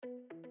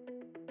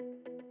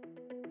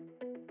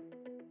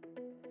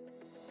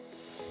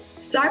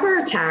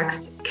Cyber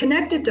attacks,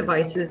 connected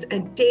devices,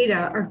 and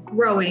data are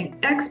growing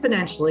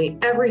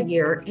exponentially every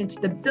year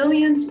into the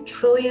billions,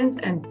 trillions,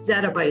 and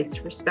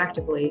zettabytes,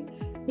 respectively.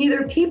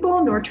 Neither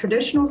people nor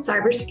traditional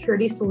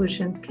cybersecurity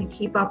solutions can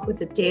keep up with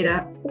the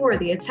data or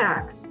the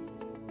attacks.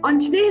 On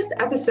today's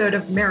episode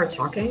of Merit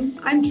Talking,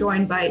 I'm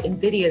joined by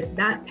NVIDIA's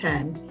Matt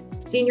Penn,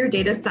 Senior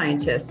Data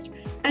Scientist,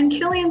 and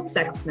Killian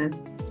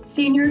Sexsmith,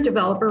 Senior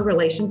Developer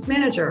Relations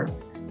Manager.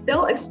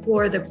 They'll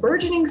explore the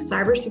burgeoning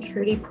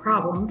cybersecurity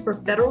problem for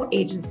federal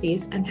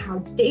agencies and how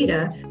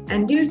data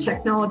and new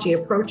technology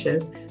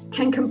approaches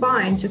can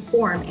combine to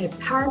form a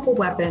powerful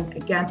weapon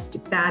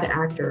against bad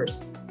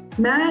actors.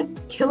 Matt,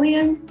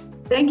 Killian,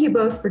 thank you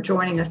both for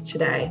joining us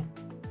today.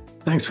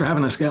 Thanks for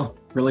having us, Gail.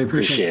 Really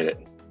appreciate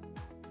it.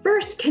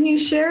 First, can you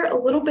share a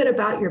little bit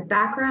about your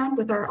background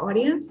with our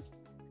audience?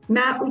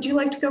 Matt, would you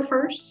like to go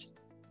first?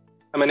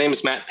 My name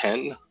is Matt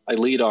Penn. I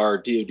lead our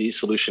DoD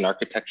solution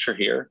architecture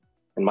here,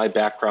 and my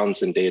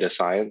background's in data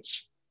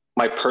science.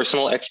 My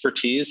personal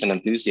expertise and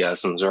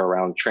enthusiasms are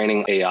around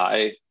training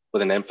AI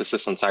with an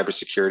emphasis on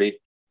cybersecurity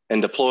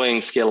and deploying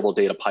scalable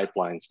data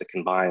pipelines that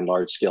combine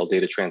large-scale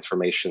data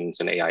transformations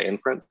and AI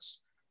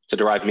inference to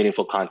derive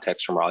meaningful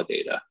context from raw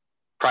data.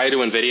 Prior to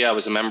NVIDIA, I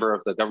was a member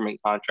of the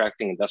government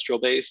contracting industrial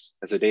base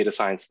as a data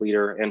science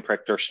leader and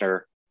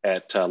practitioner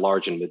at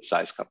large and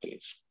mid-sized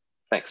companies.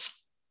 Thanks.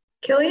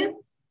 Killian?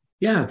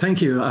 Yeah,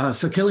 thank you.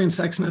 So Killian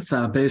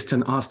Sexsmith, based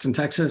in Austin,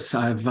 Texas.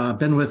 I've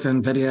been with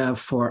NVIDIA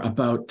for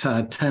about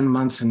 10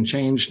 months and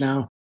change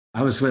now.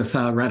 I was with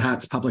Red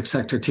Hat's public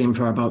sector team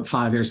for about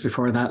 5 years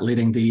before that,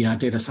 leading the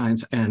data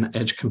science and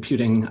edge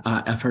computing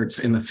efforts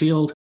in the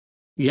field.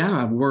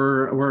 Yeah,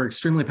 we're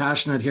extremely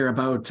passionate here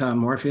about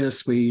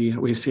Morpheus.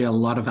 We see a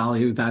lot of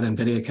value that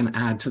NVIDIA can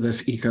add to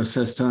this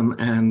ecosystem,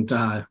 and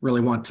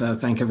really want to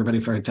thank everybody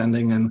for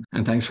attending,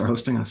 and thanks for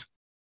hosting us.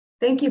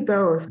 Thank you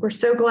both. We're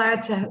so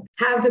glad to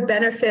have the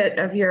benefit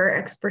of your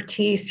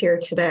expertise here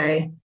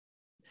today.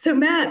 So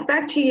Matt,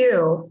 back to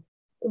you.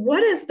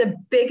 What is the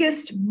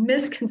biggest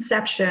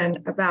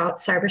misconception about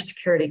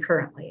cybersecurity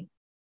currently?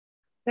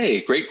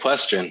 Hey, great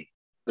question.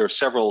 There are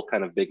several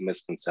kind of big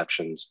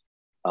misconceptions.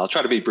 I'll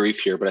try to be brief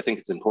here, but I think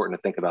it's important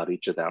to think about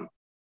each of them.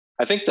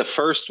 I think the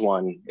first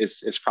one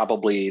is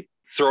probably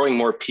throwing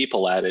more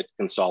people at it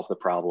can solve the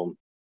problem.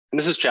 And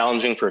this is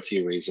challenging for a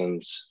few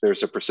reasons.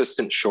 There's a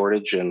persistent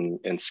shortage in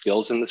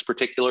skills in this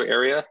particular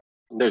area.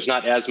 There's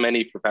not as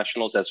many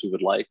professionals as we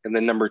would like. And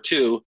then number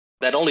two,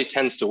 that only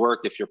tends to work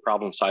if your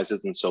problem size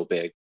isn't so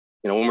big.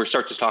 When we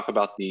start to talk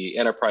about the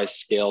enterprise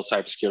scale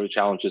cybersecurity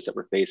challenges that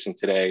we're facing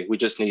today, we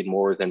just need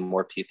more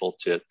people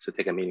to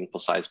take a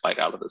meaningful size bite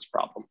out of this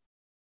problem.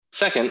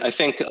 Second, I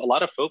think a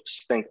lot of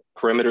folks think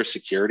perimeter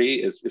security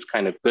is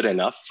kind of good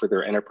enough for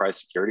their enterprise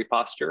security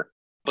posture.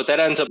 But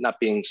that ends up not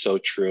being so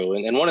true.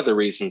 And one of the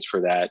reasons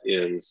for that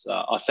is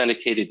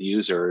authenticated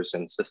users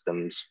and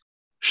systems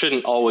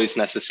shouldn't always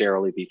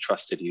necessarily be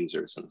trusted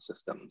users and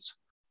systems.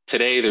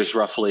 Today, there's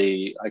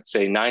roughly, I'd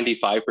say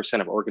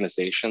 95% of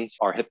organizations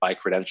are hit by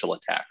credential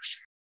attacks.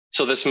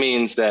 So this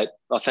means that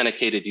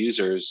authenticated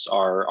users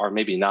are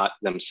maybe not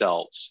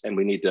themselves, and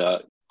we need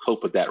to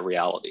cope with that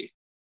reality.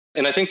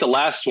 And I think the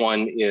last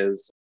one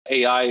is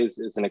AI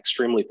is an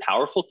extremely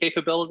powerful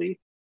capability,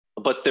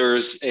 but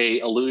there's a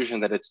illusion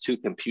that it's too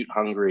compute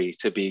hungry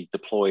to be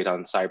deployed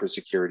on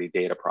cybersecurity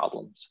data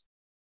problems.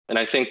 And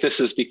I think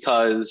this is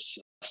because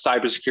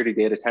cybersecurity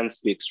data tends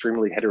to be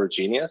extremely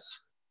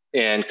heterogeneous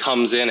and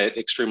comes in at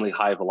extremely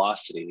high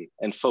velocity.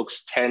 And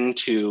folks tend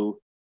to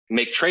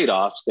make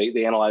trade-offs.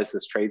 They analyze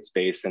this trade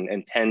space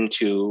and tend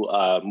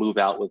to move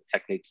out with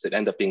techniques that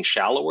end up being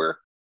shallower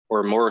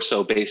or more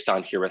so based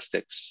on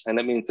heuristics. And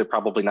that means they're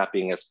probably not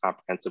being as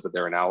comprehensive with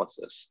their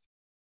analysis.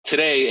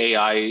 Today,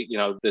 AI,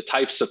 the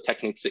types of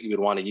techniques that you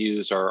would want to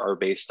use are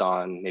based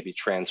on maybe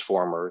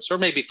transformers or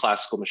maybe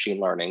classical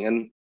machine learning.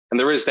 And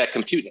there is that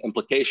compute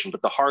implication,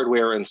 but the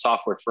hardware and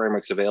software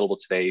frameworks available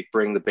today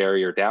bring the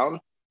barrier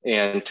down.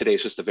 And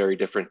today's just a very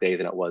different day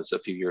than it was a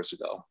few years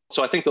ago.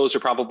 So I think those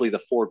are probably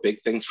the four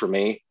big things for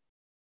me.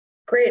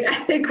 Great. I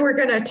think we're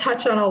going to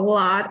touch on a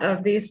lot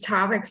of these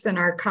topics in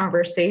our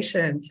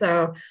conversation.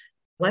 So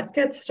let's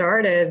get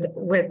started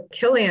with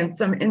Killian,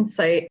 some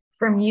insight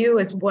from you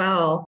as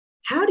well.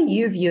 How do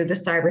you view the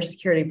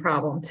cybersecurity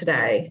problem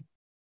today?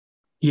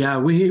 Yeah,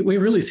 we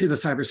really see the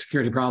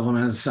cybersecurity problem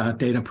as a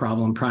data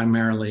problem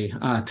primarily.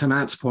 To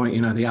Matt's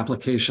point, the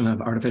application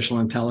of artificial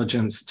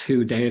intelligence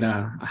to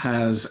data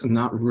has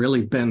not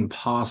really been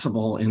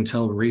possible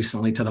until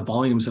recently to the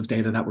volumes of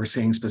data that we're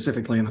seeing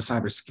specifically in the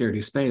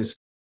cybersecurity space.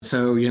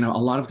 So, a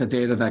lot of the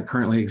data that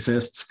currently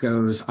exists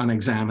goes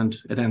unexamined.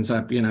 It ends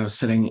up,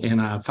 sitting in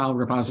a file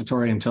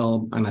repository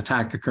until an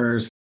attack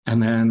occurs.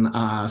 And then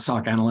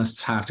SOC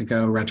analysts have to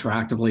go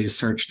retroactively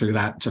search through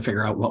that to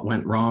figure out what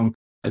went wrong.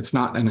 It's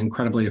not an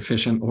incredibly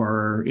efficient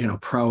or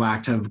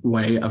proactive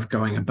way of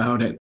going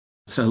about it.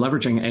 So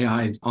leveraging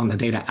AI on the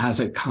data as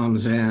it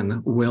comes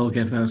in will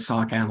give those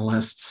SOC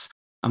analysts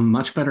a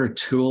much better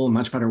tool,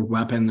 much better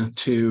weapon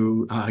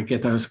to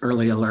get those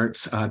early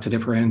alerts to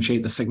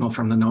differentiate the signal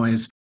from the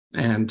noise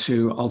and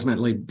to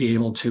ultimately be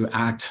able to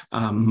act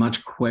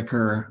much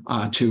quicker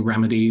to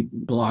remedy,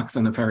 block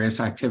the nefarious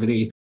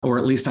activity, or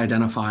at least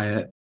identify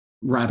it,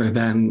 rather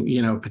than,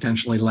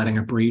 potentially letting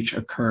a breach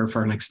occur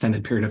for an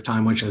extended period of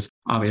time, which is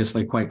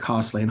obviously quite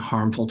costly and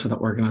harmful to the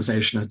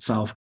organization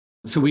itself.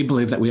 So we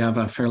believe that we have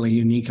a fairly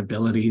unique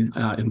ability,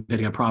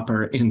 NVIDIA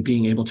proper, in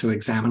being able to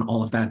examine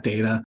all of that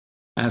data,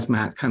 as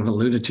Matt kind of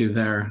alluded to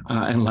there,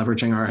 and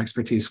leveraging our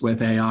expertise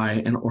with AI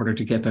in order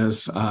to get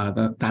those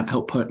that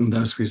output and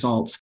those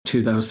results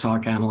to those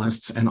SOC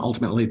analysts and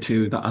ultimately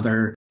to the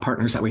other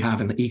partners that we have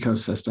in the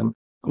ecosystem.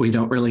 We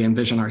don't really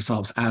envision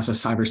ourselves as a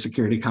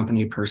cybersecurity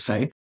company per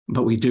se,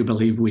 but we do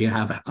believe we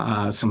have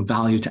some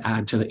value to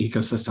add to the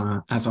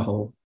ecosystem as a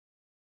whole.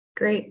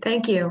 Great,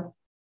 thank you.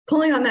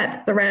 Pulling on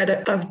that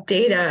thread of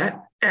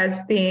data as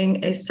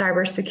being a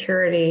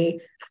cybersecurity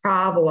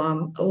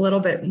problem a little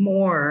bit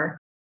more,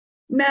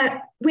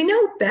 Matt, we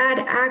know bad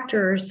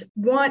actors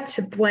want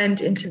to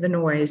blend into the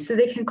noise so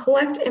they can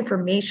collect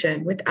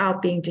information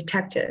without being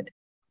detected.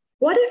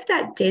 What if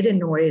that data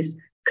noise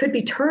could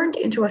be turned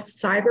into a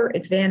cyber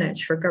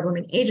advantage for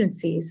government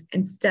agencies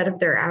instead of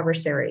their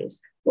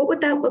adversaries? What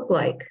would that look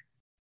like?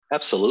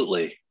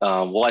 Absolutely.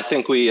 Well, I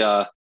think we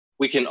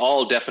can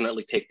all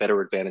definitely take better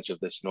advantage of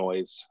this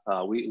noise.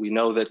 We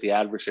know that the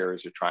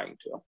adversaries are trying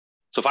to.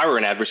 So if I were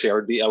an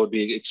adversary, I would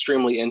be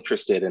extremely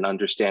interested in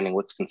understanding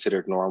what's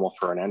considered normal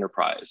for an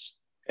enterprise.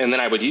 And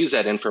then I would use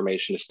that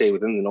information to stay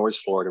within the noise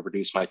floor to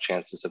reduce my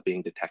chances of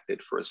being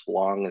detected for as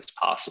long as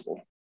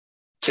possible.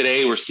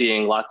 Today, we're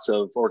seeing lots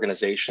of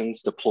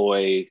organizations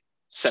deploy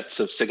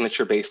sets of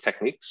signature-based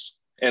techniques.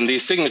 And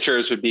these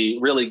signatures would be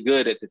really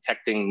good at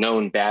detecting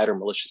known bad or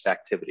malicious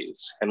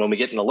activities. And when we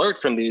get an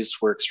alert from these,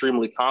 we're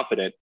extremely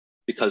confident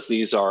because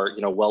these are,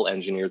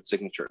 well-engineered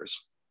signatures.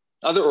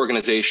 Other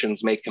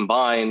organizations may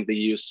combine the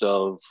use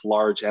of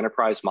large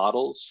enterprise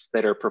models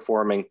that are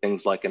performing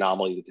things like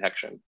anomaly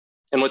detection.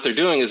 And what they're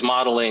doing is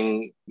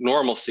modeling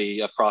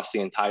normalcy across the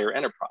entire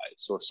enterprise.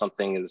 So if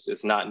something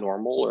is not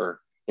normal or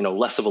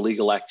less of a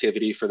legal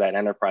activity for that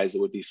enterprise,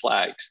 it would be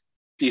flagged.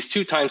 These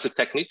two types of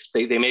techniques,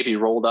 they may be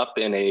rolled up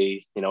in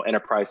a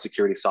enterprise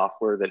security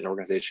software that an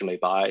organization may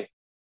buy.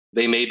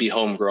 They may be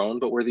homegrown,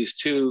 but where these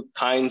two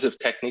kinds of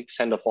techniques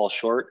tend to fall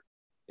short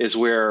is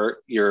where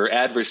your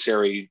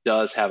adversary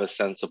does have a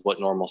sense of what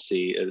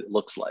normalcy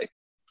looks like,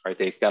 right?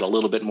 They've got a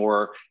little bit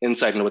more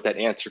insight into what that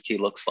answer key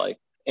looks like.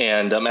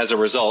 And as a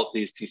result,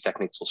 these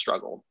techniques will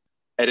struggle.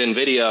 At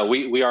NVIDIA,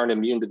 we aren't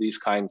immune to these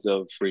kinds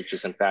of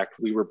breaches. In fact,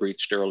 we were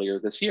breached earlier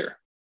this year.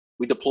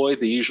 We deployed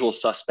the usual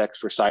suspects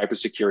for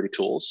cybersecurity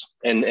tools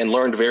and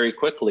learned very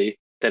quickly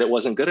that it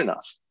wasn't good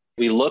enough.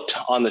 We looked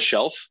on the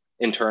shelf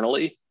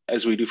internally,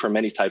 as we do for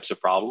many types of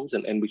problems,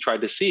 and we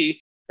tried to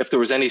see if there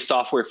was any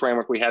software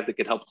framework we had that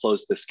could help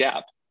close this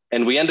gap.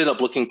 And we ended up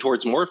looking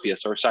towards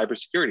Morpheus, our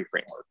cybersecurity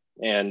framework.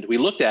 And we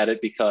looked at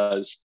it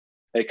because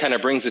it kind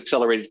of brings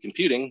accelerated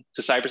computing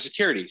to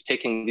cybersecurity,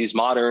 taking these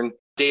modern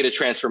data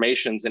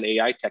transformations and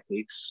AI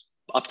techniques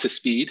up to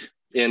speed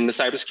in the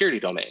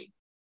cybersecurity domain.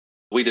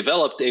 We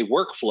developed a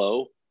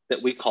workflow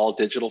that we call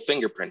digital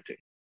fingerprinting.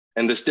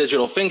 And this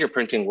digital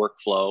fingerprinting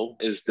workflow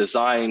is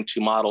designed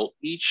to model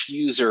each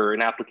user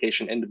and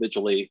application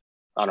individually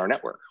on our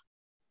network.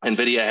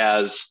 NVIDIA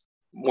has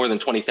more than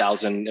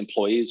 20,000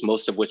 employees,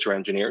 most of which are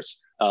engineers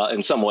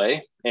in some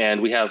way.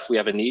 And we have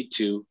a need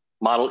to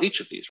model each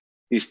of these.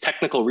 These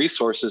technical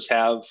resources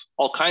have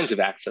all kinds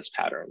of access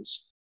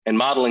patterns. And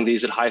modeling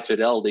these at high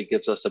fidelity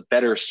gives us a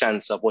better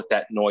sense of what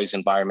that noise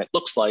environment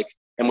looks like.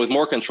 And with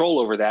more control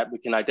over that, we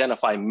can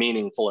identify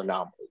meaningful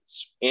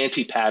anomalies,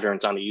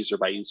 anti-patterns on a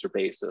user-by-user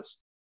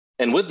basis.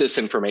 And with this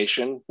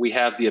information, we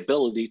have the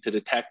ability to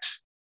detect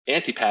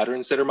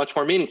anti-patterns that are much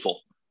more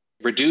meaningful,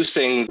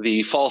 reducing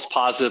the false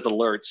positive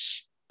alerts,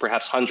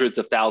 perhaps hundreds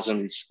of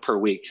thousands per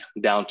week,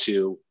 down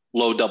to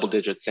low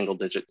double-digit,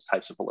 single-digit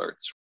types of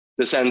alerts.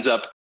 This ends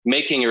up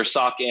making your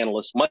SOC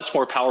analyst much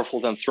more powerful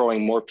than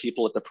throwing more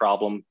people at the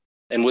problem.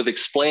 And with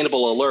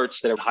explainable alerts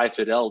that are high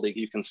fidelity,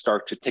 you can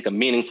start to take a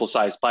meaningful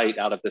size bite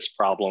out of this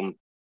problem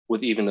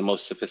with even the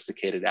most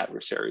sophisticated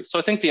adversaries. So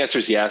I think the answer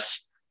is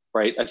yes,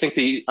 right? I think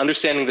the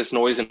understanding this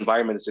noise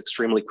environment is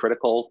extremely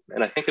critical.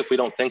 And I think if we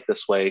don't think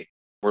this way,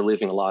 we're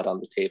leaving a lot on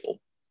the table.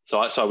 So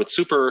I would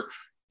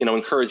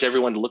encourage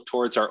everyone to look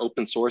towards our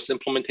open source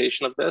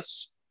implementation of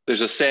this.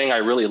 There's a saying I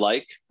really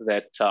like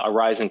that a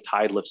rising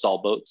tide lifts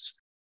all boats.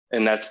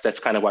 And that's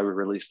kind of why we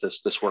released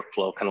this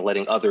workflow, kind of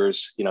letting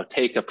others,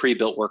 take a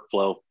pre-built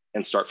workflow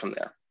and start from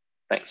there.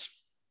 Thanks.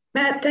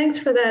 Matt, thanks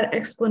for that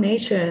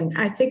explanation.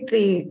 I think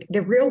the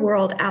real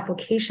world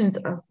applications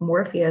of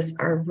Morpheus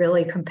are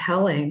really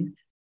compelling.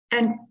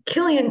 And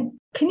Killian,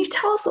 can you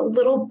tell us a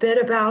little bit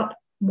about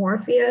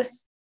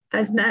Morpheus?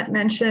 As Matt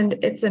mentioned,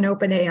 it's an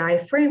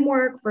OpenAI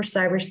framework for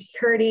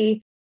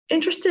cybersecurity.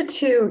 Interested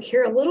to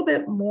hear a little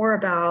bit more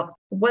about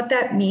what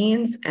that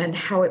means and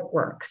how it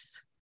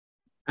works.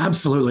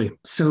 Absolutely.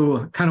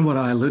 So kind of what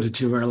I alluded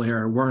to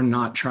earlier, we're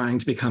not trying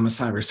to become a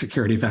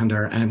cybersecurity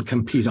vendor and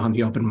compete on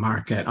the open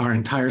market. Our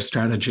entire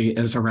strategy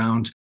is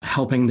around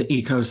helping the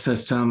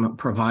ecosystem,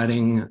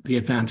 providing the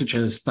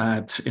advantages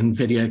that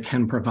NVIDIA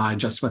can provide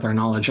just with our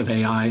knowledge of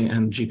AI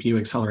and GPU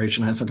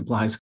acceleration as it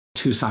applies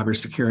to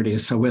cybersecurity.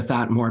 So with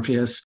that,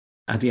 Morpheus,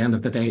 at the end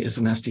of the day, is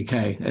an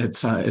SDK.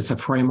 It's a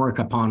framework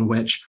upon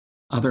which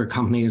other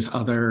companies,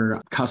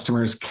 other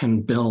customers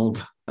can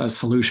build a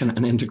solution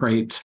and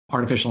integrate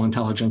artificial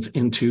intelligence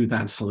into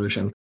that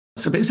solution.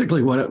 So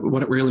basically what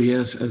it really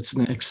is, it's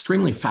an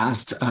extremely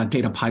fast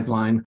data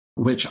pipeline,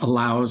 which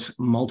allows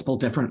multiple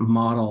different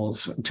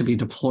models to be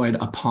deployed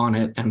upon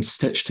it and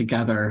stitched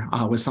together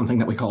with something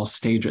that we call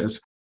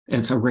stages.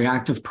 It's a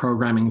reactive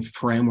programming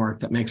framework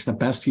that makes the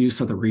best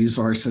use of the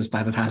resources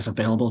that it has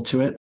available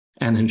to it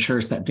and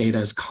ensures that data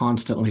is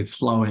constantly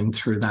flowing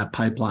through that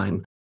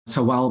pipeline.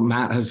 So while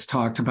Matt has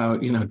talked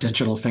about,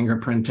 digital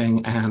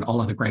fingerprinting and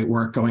all of the great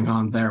work going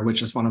on there,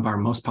 which is one of our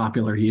most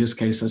popular use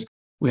cases,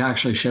 we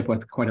actually ship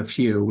with quite a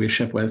few. We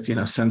ship with,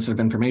 sensitive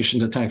information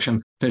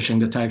detection,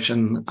 phishing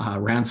detection,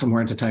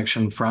 ransomware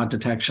detection, fraud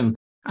detection,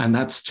 and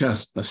that's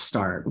just the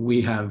start.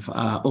 We have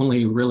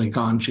only really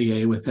gone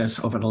GA with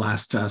this over the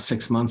last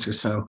 6 months or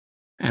so,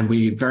 and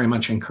we very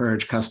much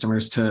encourage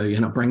customers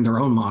to, bring their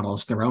own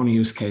models, their own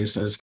use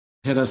cases,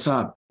 hit us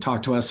up,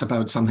 talk to us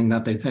about something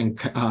that they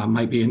think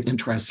might be an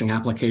interesting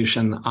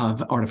application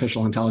of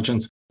artificial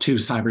intelligence to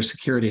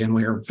cybersecurity, and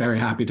we are very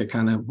happy to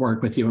kind of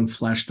work with you and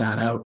flesh that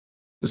out.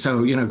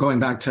 So, going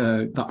back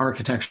to the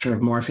architecture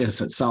of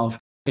Morpheus itself,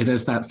 it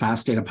is that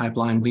fast data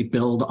pipeline. We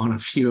build on a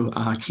few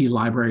key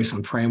libraries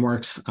and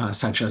frameworks,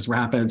 such as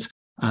Rapids,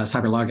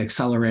 CyberLog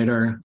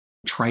Accelerator,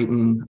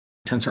 Triton,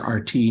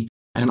 TensorRT,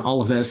 and all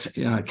of this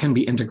can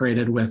be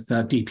integrated with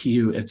the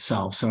DPU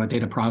itself. So a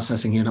data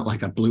processing unit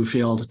like a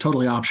Bluefield,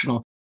 totally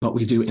optional, but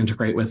we do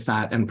integrate with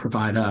that and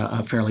provide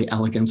a fairly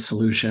elegant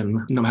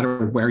solution, no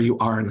matter where you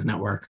are in the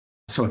network.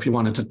 So if you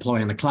want to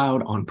deploy in the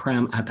cloud,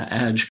 on-prem, at the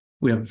edge,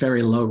 we have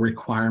very low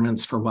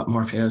requirements for what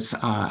Morpheus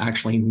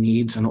actually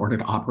needs in order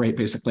to operate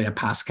basically a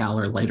Pascal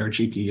or later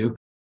GPU.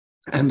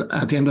 And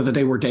at the end of the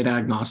day, we're data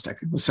agnostic.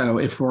 So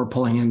if we're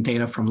pulling in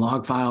data from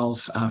log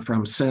files,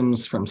 from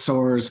SIMs, from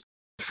SOARs,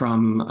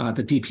 from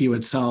the DPU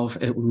itself,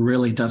 it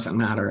really doesn't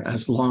matter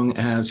as long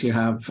as you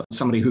have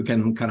somebody who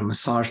can kind of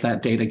massage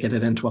that data, get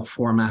it into a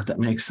format that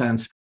makes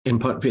sense,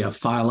 input via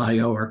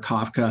File.io or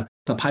Kafka.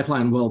 The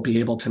pipeline will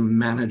be able to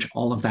manage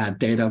all of that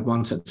data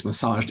once it's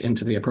massaged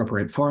into the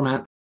appropriate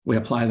format. We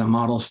apply the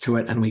models to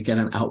it and we get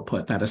an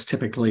output that is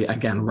typically,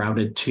 again,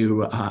 routed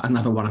to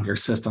another one of your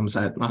systems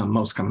that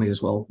most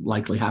companies will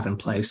likely have in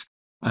place,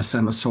 a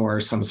SIM, a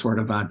SOAR, some sort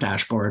of a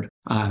dashboard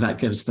that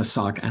gives the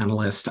SOC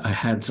analyst a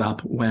heads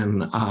up when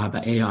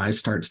the AI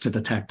starts to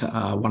detect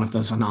one of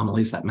those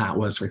anomalies that Matt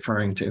was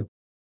referring to.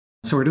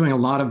 So we're doing a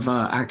lot of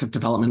active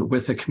development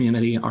with the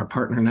community. Our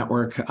partner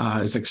network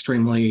is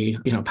extremely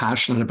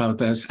passionate about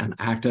this and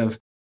active.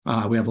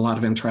 We have a lot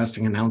of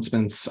interesting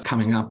announcements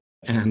coming up.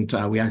 And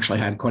we actually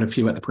had quite a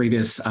few at the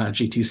previous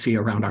GTC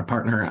around our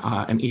partner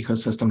and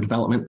ecosystem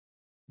development.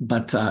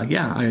 But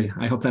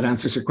I hope that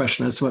answers your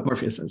question as to what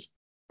Morpheus is.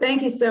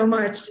 Thank you so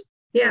much.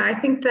 Yeah, I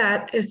think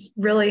that is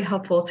really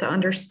helpful to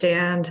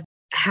understand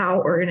how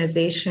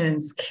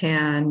organizations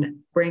can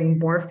bring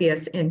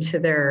Morpheus into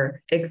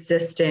their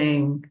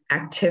existing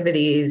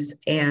activities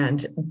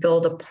and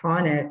build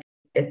upon it.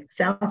 It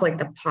sounds like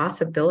the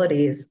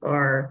possibilities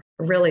are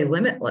really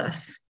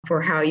limitless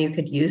for how you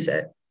could use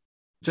it.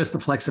 Just the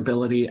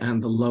flexibility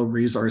and the low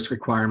resource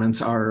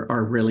requirements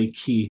are really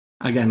key.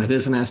 Again, it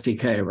is an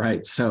SDK,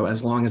 right? So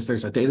as long as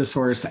there's a data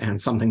source and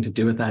something to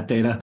do with that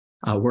data,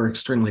 we're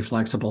extremely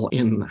flexible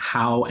in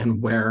how and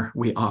where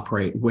we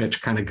operate,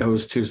 which kind of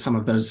goes to some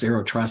of those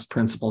zero trust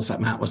principles that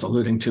Matt was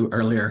alluding to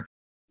earlier.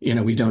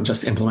 We don't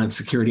just implement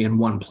security in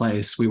one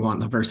place. We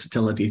want the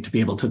versatility to be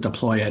able to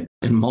deploy it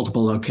in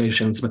multiple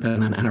locations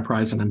within an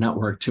enterprise and a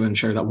network to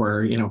ensure that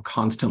we're,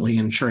 constantly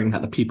ensuring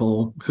that the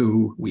people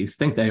who we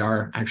think they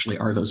are actually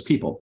are those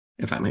people,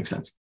 if that makes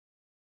sense.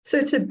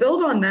 So to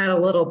build on that a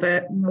little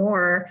bit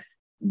more,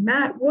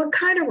 Matt, what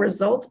kind of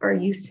results are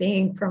you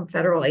seeing from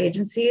federal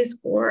agencies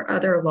or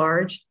other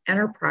large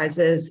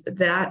enterprises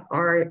that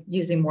are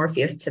using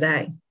Morpheus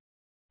today?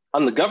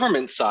 On the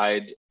government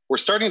side, we're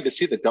starting to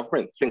see the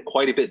government think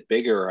quite a bit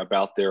bigger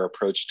about their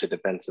approach to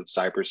defensive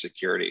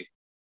cybersecurity.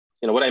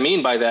 What I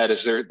mean by that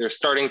is they're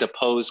starting to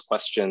pose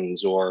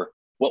questions or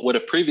what would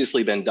have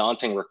previously been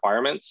daunting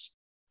requirements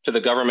to the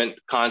government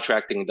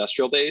contracting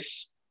industrial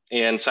base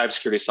and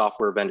cybersecurity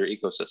software vendor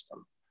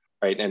ecosystem,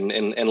 right? And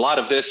a lot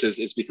of this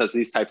is because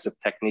these types of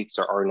techniques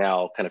are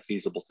now kind of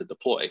feasible to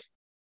deploy.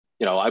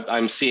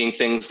 I'm seeing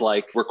things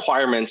like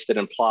requirements that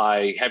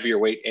imply heavier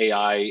weight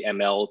AI,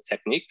 ML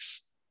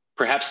techniques,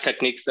 perhaps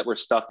techniques that were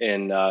stuck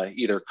in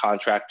either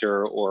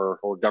contractor or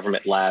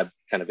government lab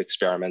kind of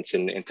experiments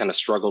and kind of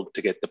struggled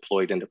to get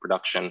deployed into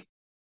production.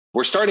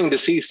 We're starting to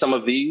see some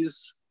of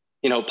these,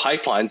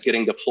 pipelines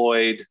getting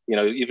deployed,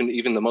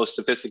 even the most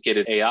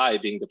sophisticated AI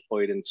being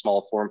deployed in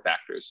small form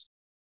factors.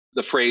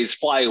 The phrase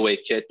flyaway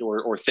kit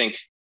or think,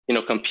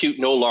 compute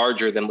no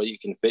larger than what you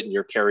can fit in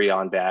your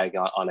carry-on bag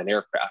on an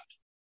aircraft.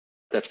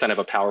 That's kind of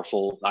a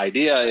powerful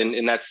idea.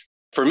 And that's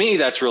For me,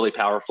 that's really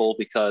powerful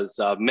because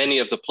many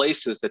of the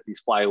places that these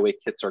flyaway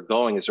kits are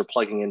going is they're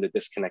plugging into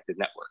disconnected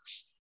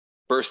networks.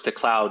 Burst to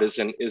cloud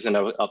isn't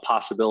a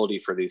possibility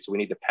for these. So we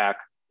need to pack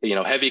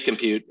heavy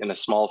compute in a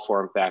small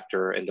form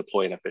factor and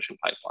deploy an efficient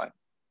pipeline.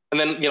 And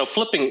then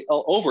flipping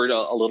over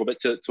a little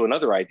bit to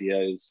another idea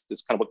is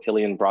kind of what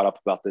Killian brought up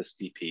about this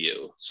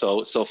DPU.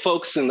 So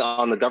folks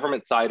on the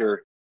government side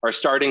are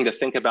starting to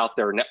think about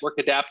their network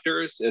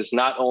adapters as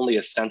not only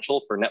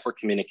essential for network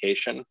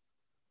communication,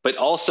 but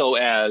also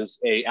as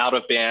a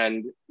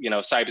out-of-band,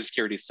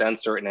 cybersecurity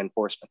sensor and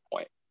enforcement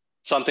point.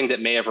 Something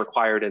that may have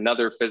required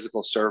another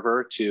physical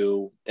server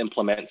to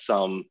implement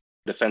some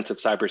defensive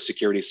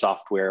cybersecurity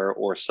software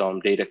or some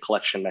data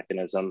collection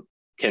mechanism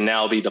can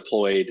now be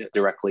deployed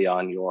directly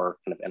on your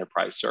kind of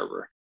enterprise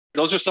server.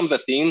 Those are some of the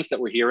themes that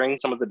we're hearing,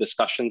 some of the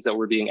discussions that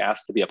we're being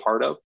asked to be a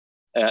part of,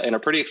 and are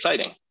pretty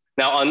exciting.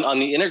 Now, on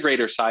the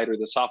integrator side or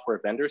the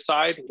software vendor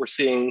side, we're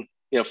seeing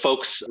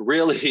folks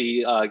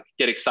really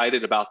get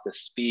excited about the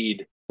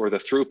speed or the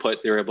throughput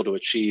they're able to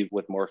achieve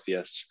with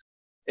Morpheus.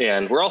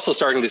 And we're also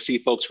starting to see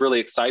folks really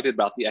excited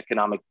about the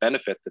economic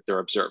benefit that they're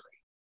observing.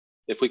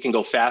 If we can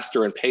go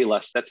faster and pay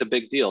less, that's a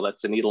big deal.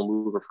 That's a needle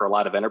mover for a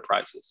lot of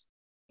enterprises.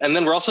 And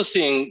then we're also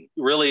seeing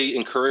really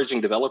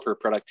encouraging developer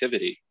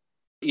productivity.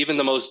 Even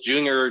the most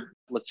junior,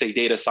 let's say,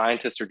 data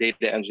scientists or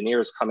data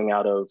engineers coming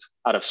out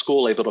of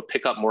school, able to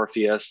pick up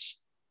Morpheus,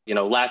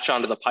 latch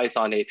onto the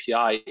Python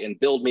API and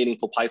build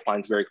meaningful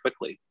pipelines very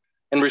quickly.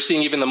 And we're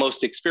seeing even the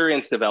most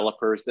experienced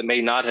developers that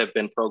may not have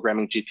been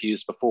programming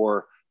GPUs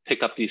before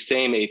pick up these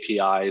same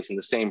APIs and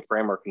the same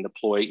framework and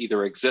deploy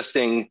either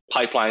existing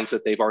pipelines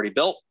that they've already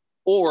built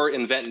or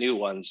invent new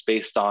ones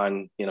based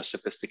on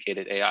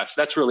sophisticated AI.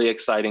 So that's really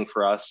exciting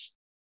for us.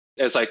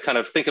 As I kind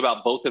of think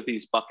about both of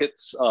these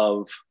buckets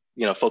of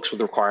folks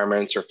with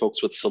requirements or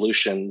folks with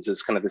solutions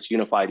is kind of this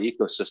unified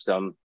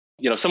ecosystem.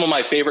 Some of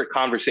my favorite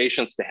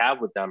conversations to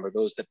have with them are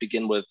those that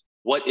begin with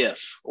what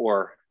if,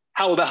 or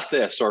how about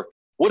this, or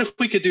what if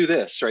we could do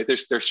this, right?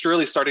 They're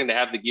really starting to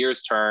have the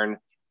gears turn,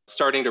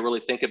 starting to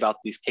really think about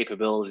these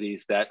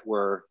capabilities that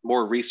were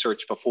more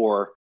researched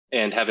before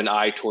and have an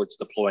eye towards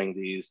deploying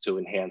these to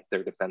enhance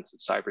their defensive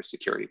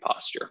cybersecurity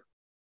posture.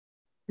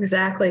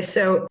 Exactly.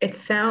 So it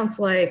sounds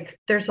like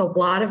there's a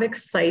lot of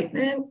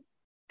excitement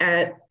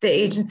at the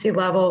agency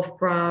level,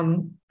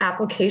 from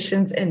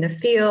applications in the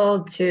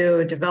field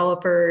to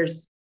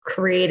developers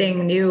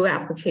creating new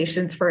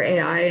applications for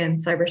AI and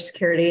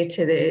cybersecurity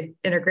to the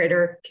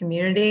integrator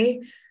community.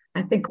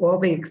 I think we'll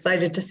be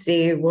excited to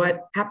see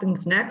what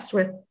happens next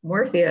with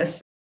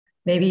Morpheus.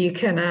 Maybe you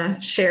can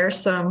share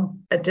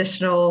some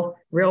additional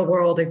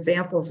real-world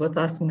examples with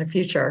us in the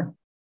future.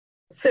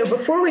 So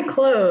before we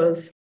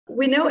close,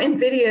 we know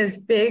NVIDIA's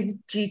big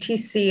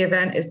GTC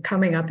event is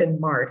coming up in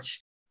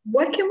March.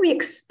 What can we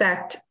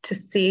expect to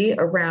see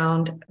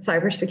around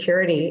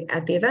cybersecurity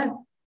at the event?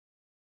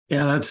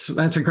 Yeah,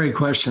 that's a great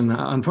question.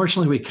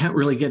 Unfortunately, we can't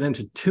really get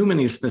into too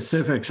many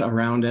specifics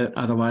around it.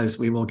 Otherwise,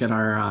 we will get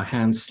our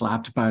hands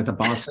slapped by the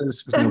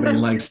bosses. Nobody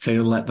likes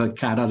to let the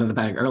cat out of the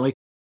bag early.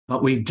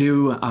 But we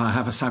do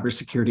have a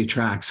cybersecurity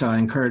track. So I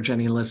encourage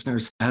any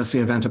listeners, as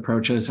the event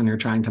approaches and you're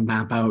trying to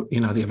map out,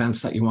 the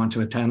events that you want to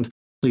attend,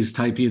 please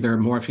type either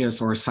Morpheus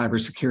or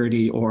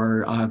cybersecurity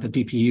or the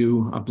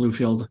DPU,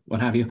 Bluefield,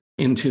 what have you,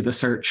 into the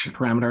search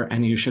parameter,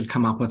 and you should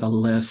come up with a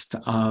list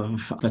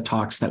of the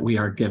talks that we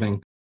are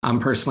giving. I'm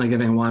personally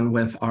giving one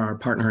with our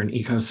partner in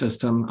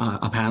ecosystem,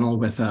 a panel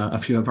with a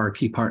few of our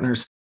key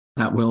partners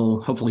that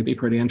will hopefully be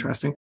pretty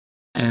interesting.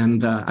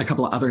 And a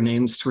couple of other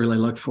names to really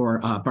look for.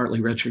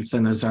 Bartley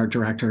Richardson is our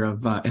director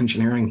of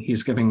engineering.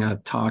 He's giving a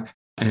talk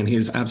and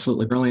he's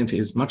absolutely brilliant.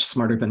 He's much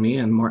smarter than me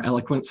and more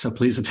eloquent, so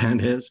please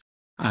attend his.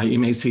 You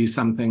may see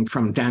something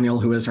from Daniel,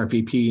 who is our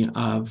VP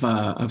of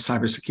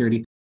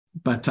cybersecurity.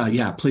 But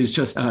please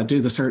just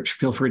do the search.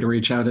 Feel free to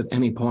reach out at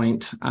any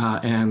point,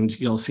 and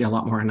you'll see a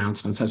lot more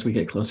announcements as we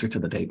get closer to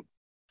the date.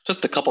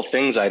 Just a couple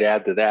things I'd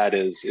add to that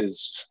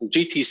is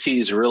GTC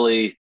is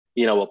really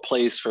a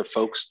place for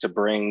folks to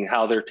bring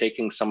how they're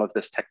taking some of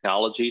this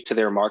technology to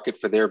their market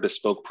for their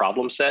bespoke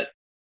problem set.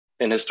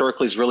 And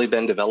historically has really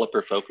been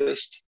developer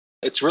focused.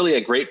 It's really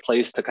a great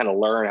place to kind of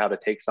learn how to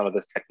take some of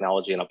this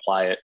technology and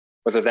apply it,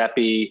 whether that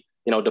be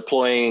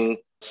deploying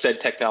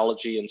said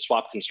technology in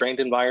swap constrained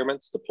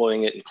environments,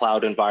 deploying it in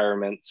cloud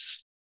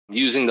environments,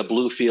 using the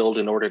Bluefield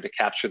in order to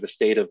capture the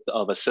state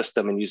of a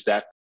system and use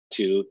that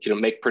to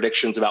make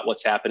predictions about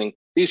what's happening.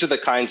 These are the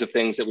kinds of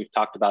things that we've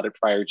talked about at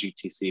prior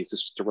GTCs. It's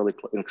just a really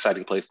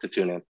exciting place to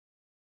tune in.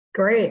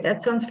 Great.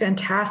 That sounds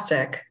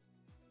fantastic.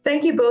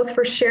 Thank you both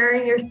for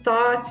sharing your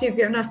thoughts. You've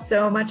given us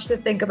so much to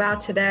think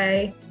about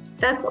today.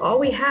 That's all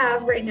we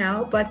have right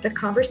now, but the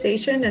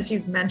conversation, as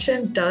you've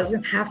mentioned,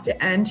 doesn't have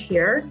to end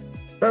here.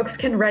 Folks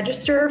can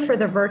register for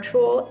the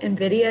virtual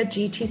NVIDIA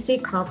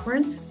GTC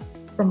conference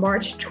from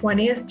March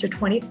 20th to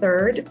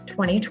 23rd,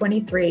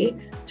 2023,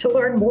 to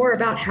learn more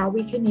about how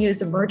we can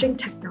use emerging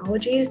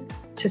technologies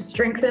to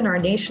strengthen our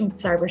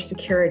nation's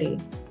cybersecurity.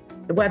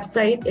 The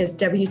website is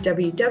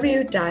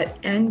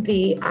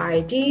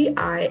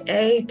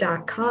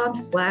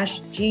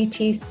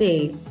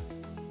www.nvidia.com/GTC.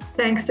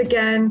 Thanks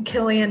again,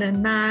 Killian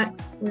and Matt.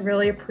 We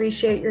really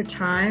appreciate your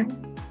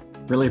time.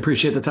 Really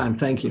appreciate the time.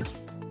 Thank you.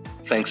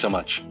 Thanks so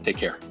much. Take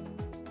care.